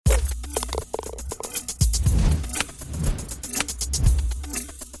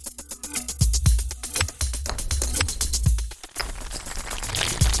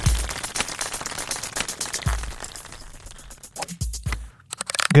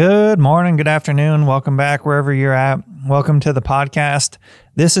Good morning, good afternoon. Welcome back wherever you're at. Welcome to the podcast.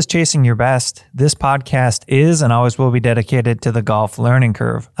 This is Chasing Your Best. This podcast is and always will be dedicated to the golf learning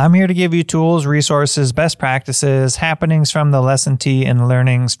curve. I'm here to give you tools, resources, best practices, happenings from the lesson tee, and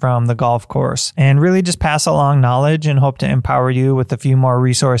learnings from the golf course. And really just pass along knowledge and hope to empower you with a few more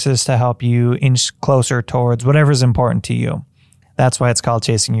resources to help you inch closer towards whatever's important to you. That's why it's called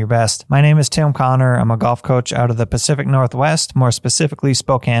Chasing Your Best. My name is Tim Connor. I'm a golf coach out of the Pacific Northwest, more specifically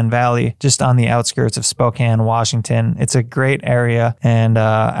Spokane Valley, just on the outskirts of Spokane, Washington. It's a great area and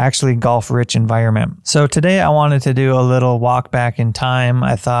actually golf-rich environment. So today I wanted to do a little walk back in time.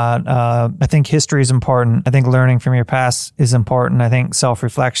 I think history is important. I think learning from your past is important. I think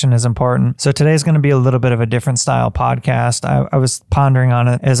self-reflection is important. So today's going to be a little bit of a different style podcast. I was pondering on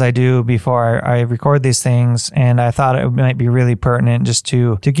it as I do before I record these things, and I thought it might be really pertinent just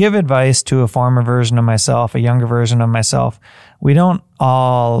to give advice to a former version of myself, a younger version of myself. We don't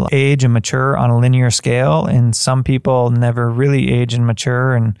all age and mature on a linear scale, and some people never really age and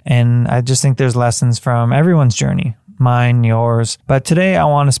mature. And I just think there's lessons from everyone's journey. Mine, yours. But today I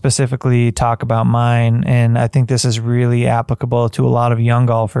want to specifically talk about mine, and I think this is really applicable to a lot of young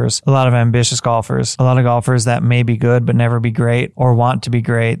golfers, a lot of ambitious golfers, a lot of golfers that may be good but never be great or want to be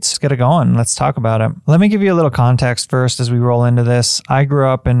great. Let's get it going. Let's talk about it. Let me give you a little context first as we roll into this. I grew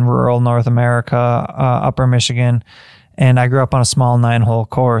up in rural North America, upper Michigan, and I grew up on a small 9-hole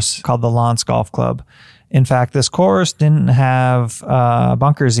course called the Lance Golf Club. In fact, this course didn't have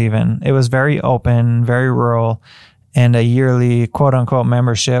bunkers even. It was very open, very rural. And a yearly quote-unquote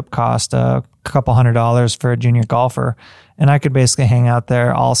membership cost a couple $100s for a junior golfer. And I could basically hang out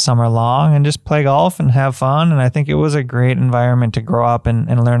there all summer long and just play golf and have fun. And I think it was a great environment to grow up and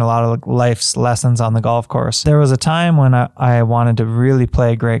learn a lot of life's lessons on the golf course. There was a time when I wanted to really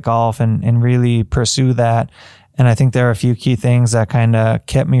play great golf and really pursue that. And I think there are a few key things that kind of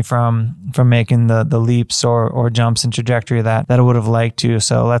kept me from making the leaps or jumps in trajectory that I would have liked to.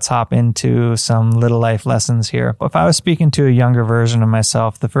 So let's hop into some little life lessons here. If I was speaking to a younger version of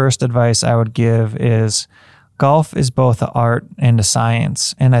myself, the first advice I would give is golf is both an art and a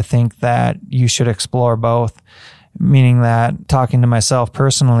science. And I think that you should explore both. Meaning that talking to myself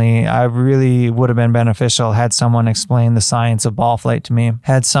personally, I really would have been beneficial had someone explained the science of ball flight to me,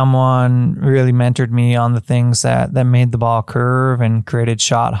 had someone really mentored me on the things that made the ball curve and created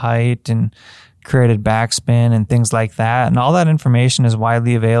shot height and created backspin and things like that. And all that information is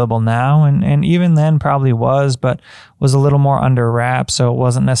widely available now. And even then probably was, but was a little more under wraps. So it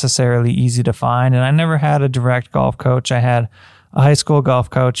wasn't necessarily easy to find. And I never had a direct golf coach. I had a high school golf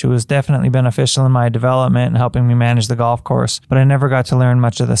coach who was definitely beneficial in my development and helping me manage the golf course, but I never got to learn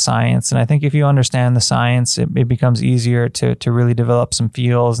much of the science. And I think if you understand the science, it becomes easier to really develop some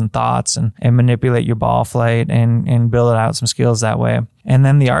feels and thoughts and manipulate your ball flight and build out some skills that way. And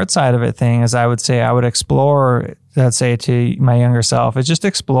then the art side of it thing is I would say I would explore, let's say to my younger self, is just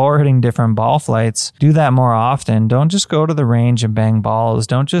explore hitting different ball flights. Do that more often. Don't just go to the range and bang balls.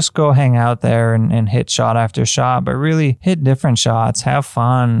 Don't just go hang out there and hit shot after shot, but really hit different shots, have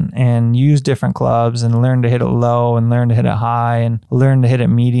fun and use different clubs and learn to hit it low and learn to hit it high and learn to hit it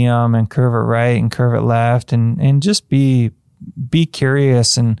medium and curve it right and curve it left and just be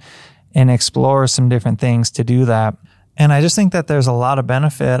curious and explore some different things to do that. And I just think that there's a lot of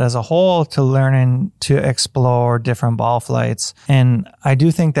benefit as a whole to learning to explore different ball flights. And I do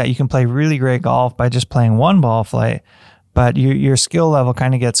think that you can play really great golf by just playing one ball flight, but your skill level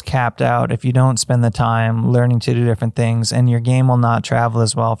kind of gets capped out if you don't spend the time learning to do different things, and your game will not travel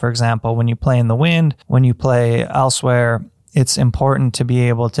as well. For example, when you play in the wind, when you play elsewhere, it's important to be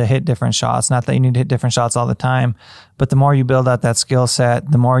able to hit different shots. Not that you need to hit different shots all the time, but the more you build out that skill set,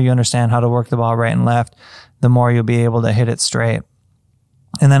 the more you understand how to work the ball right and left, the more you'll be able to hit it straight.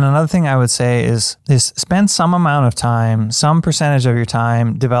 And then another thing I would say is spend some amount of time, some percentage of your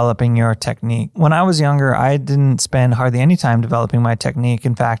time developing your technique. When I was younger, I didn't spend hardly any time developing my technique.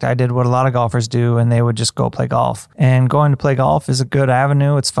 In fact, I did what a lot of golfers do, and they would just go play golf. And going to play golf is a good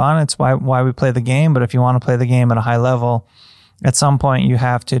avenue. It's fun. It's why we play the game. But if you want to play the game at a high level, at some point you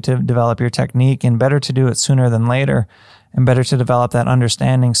have to develop your technique, and better to do it sooner than later. And better to develop that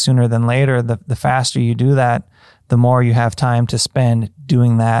understanding sooner than later. The faster you do that, the more you have time to spend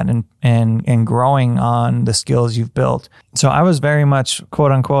doing that and growing on the skills you've built. So I was very much,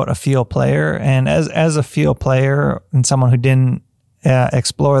 quote unquote, a field player. And as a field player and someone who didn't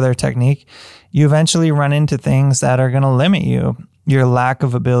explore their technique, you eventually run into things that are going to limit you. Your lack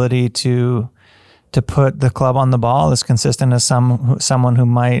of ability to put the club on the ball is consistent as someone who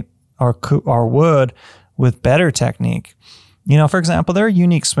might or would with better technique. You know, for example, there are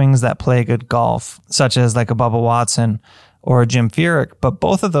unique swings that play good golf, such as like a Bubba Watson or Jim Furyk. But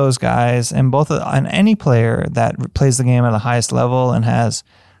both of those guys and any player that plays the game at the highest level and has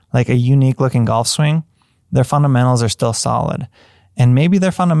like a unique looking golf swing, their fundamentals are still solid. And maybe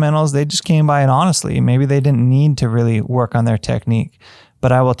their fundamentals, they just came by it honestly. Maybe they didn't need to really work on their technique.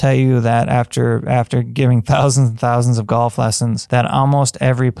 But I will tell you that after giving thousands and thousands of golf lessons, that almost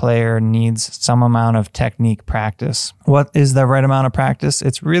every player needs some amount of technique practice. What is the right amount of practice?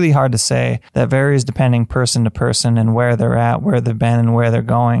 It's really hard to say. That varies depending person to person and where they're at, where they've been, and where they're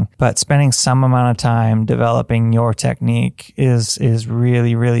going. But spending some amount of time developing your technique is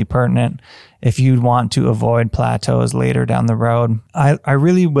really, really pertinent if you want to avoid plateaus later down the road. I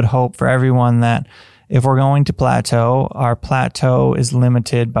really would hope for everyone that if we're going to plateau, our plateau is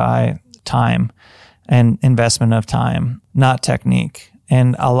limited by time and investment of time, not technique.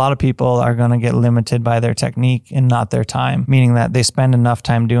 And a lot of people are going to get limited by their technique and not their time, meaning that they spend enough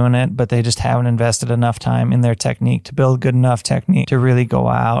time doing it, but they just haven't invested enough time in their technique to build good enough technique to really go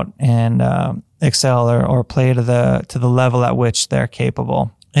out and excel or play to the level at which they're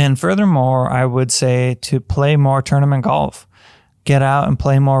capable. And furthermore, I would say to play more tournament golf. Get out and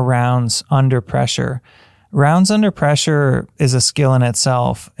play more rounds under pressure. Rounds under pressure is a skill in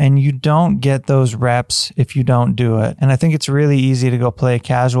itself, and you don't get those reps if you don't do it. And I think it's really easy to go play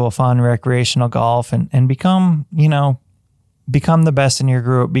casual, fun, recreational golf and become the best in your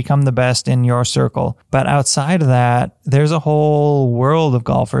group, become the best in your circle. But outside of that, there's a whole world of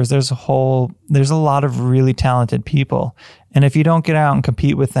golfers. There's a lot of really talented people. And if you don't get out and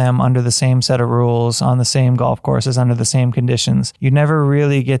compete with them under the same set of rules, on the same golf courses, under the same conditions, you never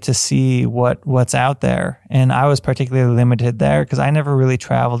really get to see what's out there. And I was particularly limited there because I never really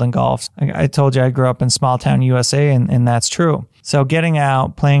traveled in golf. I told you I grew up in small town USA, and that's true. So getting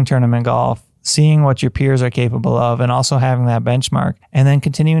out, playing tournament golf, seeing what your peers are capable of, and also having that benchmark, and then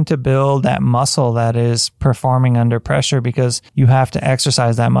continuing to build that muscle that is performing under pressure, because you have to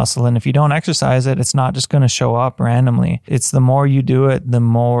exercise that muscle. And if you don't exercise it, it's not just going to show up randomly. It's the more you do it, the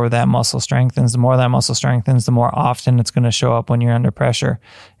more that muscle strengthens. The more that muscle strengthens, the more often it's going to show up when you're under pressure.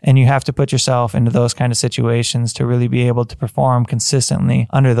 And you have to put yourself into those kind of situations to really be able to perform consistently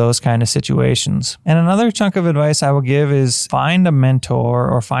under those kind of situations. And another chunk of advice I will give is find a mentor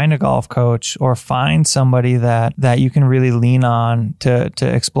or find a golf coach or find somebody that you can really lean on to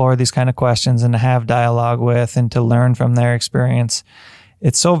explore these kind of questions and to have dialogue with and to learn from their experience.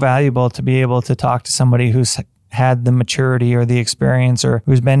 It's so valuable to be able to talk to somebody who's had the maturity or the experience or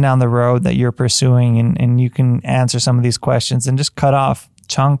who's been down the road that you're pursuing, and you can answer some of these questions and just cut off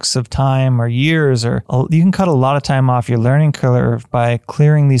chunks of time or years, or you can cut a lot of time off your learning curve by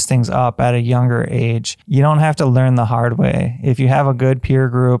clearing these things up at a younger age. You don't have to learn the hard way. If you have a good peer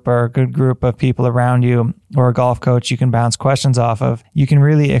group or a good group of people around you or a golf coach you can bounce questions off of, you can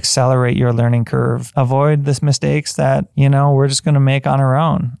really accelerate your learning curve. Avoid the mistakes that, we're just going to make on our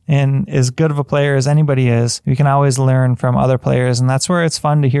own. And as good of a player as anybody is, you can always learn from other players. And that's where it's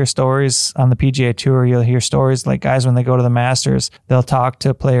fun to hear stories on the PGA Tour. You'll hear stories like guys when they go to the Masters, they'll talk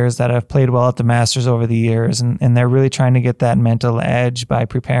to players that have played well at the Masters over the years. And they're really trying to get that mental edge by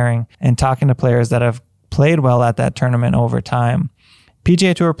preparing and talking to players that have played well at that tournament over time.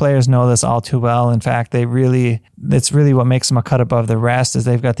 PGA Tour players know this all too well. In fact, it's really what makes them a cut above the rest is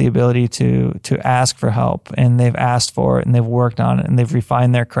they've got the ability to ask for help, and they've asked for it, and they've worked on it, and they've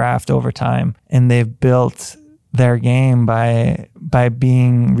refined their craft over time, and they've built their game by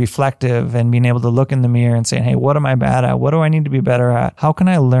being reflective and being able to look in the mirror and saying, hey, what am I bad at? What do I need to be better at? How can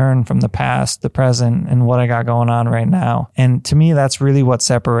I learn from the past, the present, and what I got going on right now? And to me, that's really what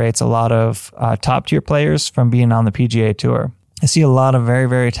separates a lot of top tier players from being on the PGA Tour. I see a lot of very,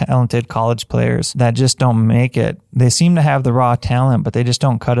 very talented college players that just don't make it. They seem to have the raw talent, but they just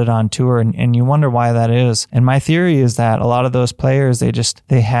don't cut it on tour. And you wonder why that is. And my theory is that a lot of those players,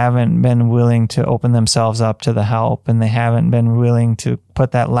 they haven't been willing to open themselves up to the help, and they haven't been willing to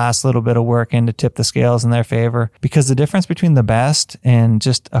put that last little bit of work in to tip the scales in their favor, because the difference between the best and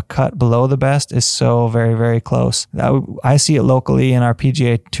just a cut below the best is so very, very close. I see it locally in our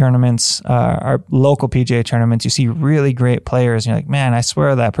PGA tournaments, our local PGA tournaments. You see really great players and you're like, man, I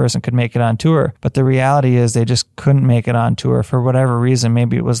swear that person could make it on tour. But the reality is they just couldn't make it on tour for whatever reason.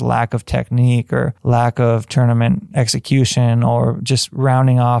 Maybe it was lack of technique or lack of tournament execution or just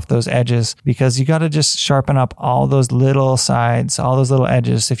rounding off those edges, because you got to just sharpen up all those little sides, all those little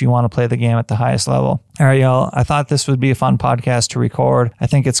edges if you want to play the game at the highest level. All right, y'all. I thought this would be a fun podcast to record. I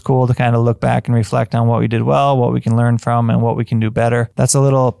think it's cool to kind of look back and reflect on what we did well, what we can learn from, and what we can do better. That's a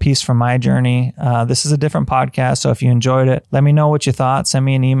little piece from my journey. This is a different podcast, so if you enjoyed it, let me know what you thought. Send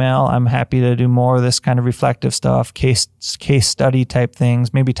me an email. I'm happy to do more of this kind of reflective stuff, case study type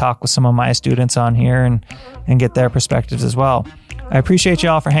things, maybe talk with some of my students on here and get their perspectives as well. I appreciate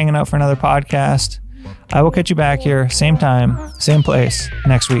y'all for hanging out for another podcast. I will catch you back here, same time, same place,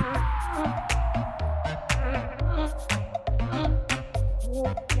 next week.